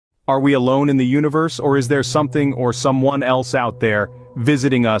Are we alone in the universe, or is there something or someone else out there,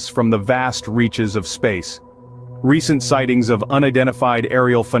 visiting us from the vast reaches of space? Recent sightings of unidentified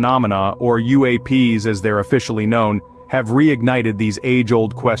aerial phenomena, or UAPs as they're officially known, have reignited these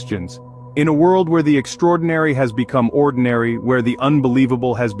age-old questions. In a world where the extraordinary has become ordinary, where the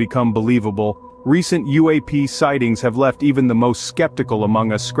unbelievable has become believable, recent UAP sightings have left even the most skeptical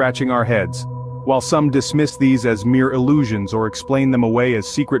among us scratching our heads. While some dismiss these as mere illusions or explain them away as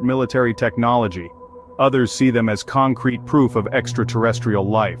secret military technology, others see them as concrete proof of extraterrestrial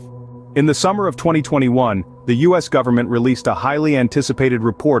life. In the summer of 2021, the US government released a highly anticipated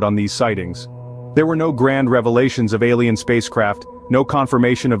report on these sightings. There were no grand revelations of alien spacecraft, no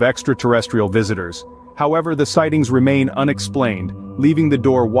confirmation of extraterrestrial visitors. However, the sightings remain unexplained, leaving the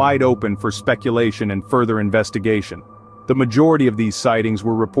door wide open for speculation and further investigation. The majority of these sightings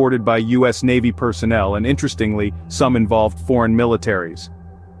were reported by US Navy personnel, and interestingly, some involved foreign militaries.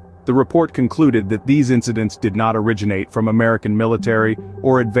 The report concluded that these incidents did not originate from American military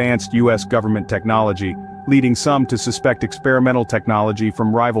or advanced US government technology, leading some to suspect experimental technology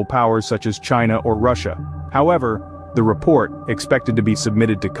from rival powers such as China or Russia. However, the report, expected to be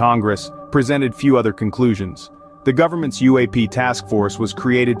submitted to Congress, presented few other conclusions. The government's UAP task force was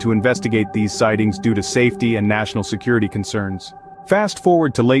created to investigate these sightings due to safety and national security concerns. Fast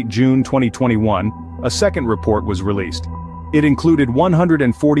forward to late June 2021, a second report was released. It included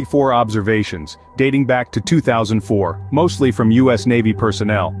 144 observations, dating back to 2004, mostly from US Navy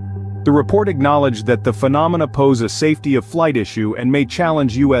personnel. The report acknowledged that the phenomena pose a safety of flight issue and may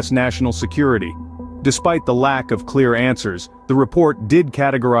challenge US national security. Despite the lack of clear answers, the report did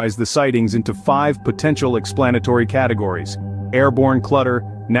categorize the sightings into 5 potential explanatory categories: airborne clutter,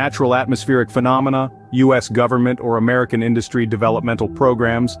 natural atmospheric phenomena, US government or American industry developmental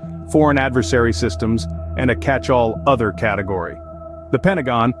programs, foreign adversary systems, and a catch-all other category. The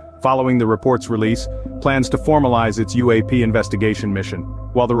Pentagon, following the report's release, plans to formalize its UAP investigation mission.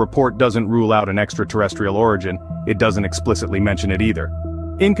 While the report doesn't rule out an extraterrestrial origin, it doesn't explicitly mention it either.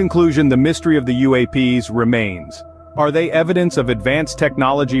 In conclusion, the mystery of the UAPs remains. Are they evidence of advanced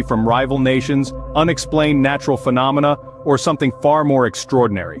technology from rival nations, unexplained natural phenomena, or something far more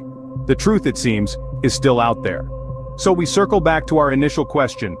extraordinary? The truth, it seems, is still out there. So we circle back to our initial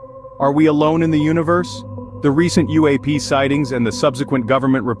question: are we alone in the universe? The recent UAP sightings and the subsequent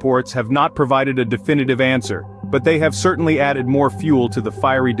government reports have not provided a definitive answer, but they have certainly added more fuel to the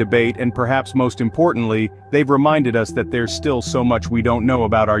fiery debate, and perhaps most importantly, they've reminded us that there's still so much we don't know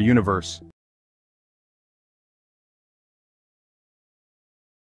about our universe.